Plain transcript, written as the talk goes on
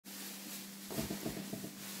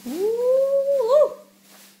Ooh.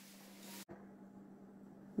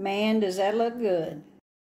 Man, does that look good.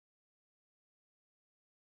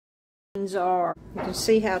 You can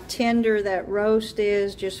see how tender that roast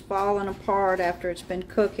is, just falling apart after it's been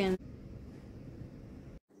cooking.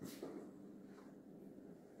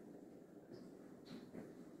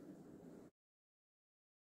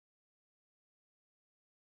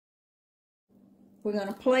 We're going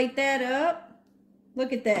to plate that up.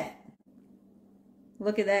 Look at that.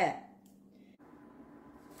 Look at that.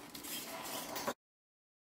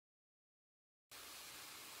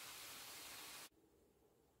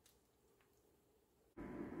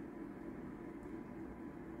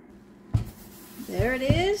 There it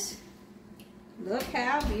is. Look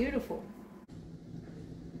how beautiful.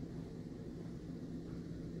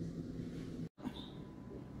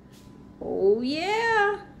 Oh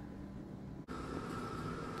yeah.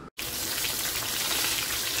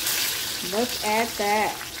 Look at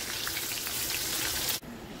that.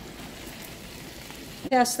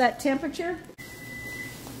 Test that temperature.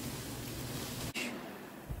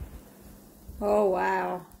 Oh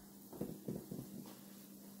wow.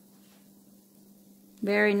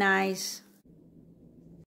 Very nice.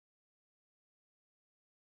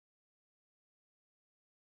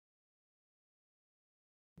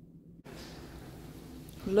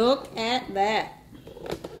 Look at that.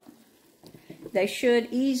 They should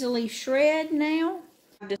easily shred now.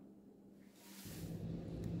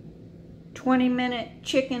 20-minute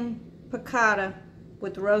chicken piccata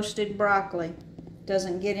with roasted broccoli.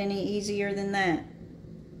 Doesn't get any easier than that.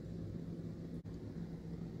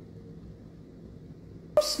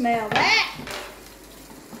 Smell that.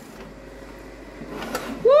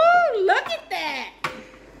 Woo, look at that.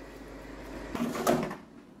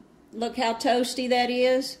 Look how toasty that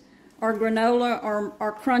is. Or granola,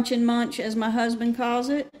 or crunch and munch as my husband calls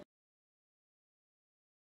it.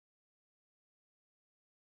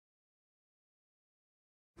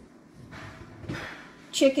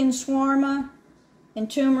 Chicken shawarma and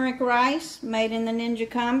turmeric rice made in the Ninja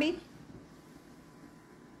Combi.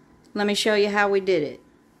 Let me show you how we did it.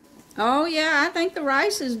 Oh yeah, I think the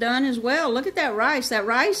rice is done as well. Look at that rice. That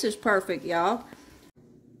rice is perfect, y'all.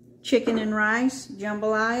 Chicken and rice,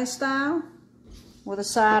 jambalaya style, with a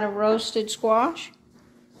side of roasted squash.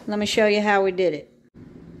 Let me show you how we did it.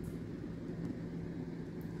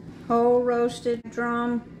 Whole roasted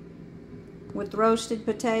drum with roasted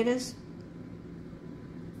potatoes.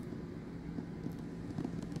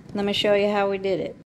 Let me show you how we did it.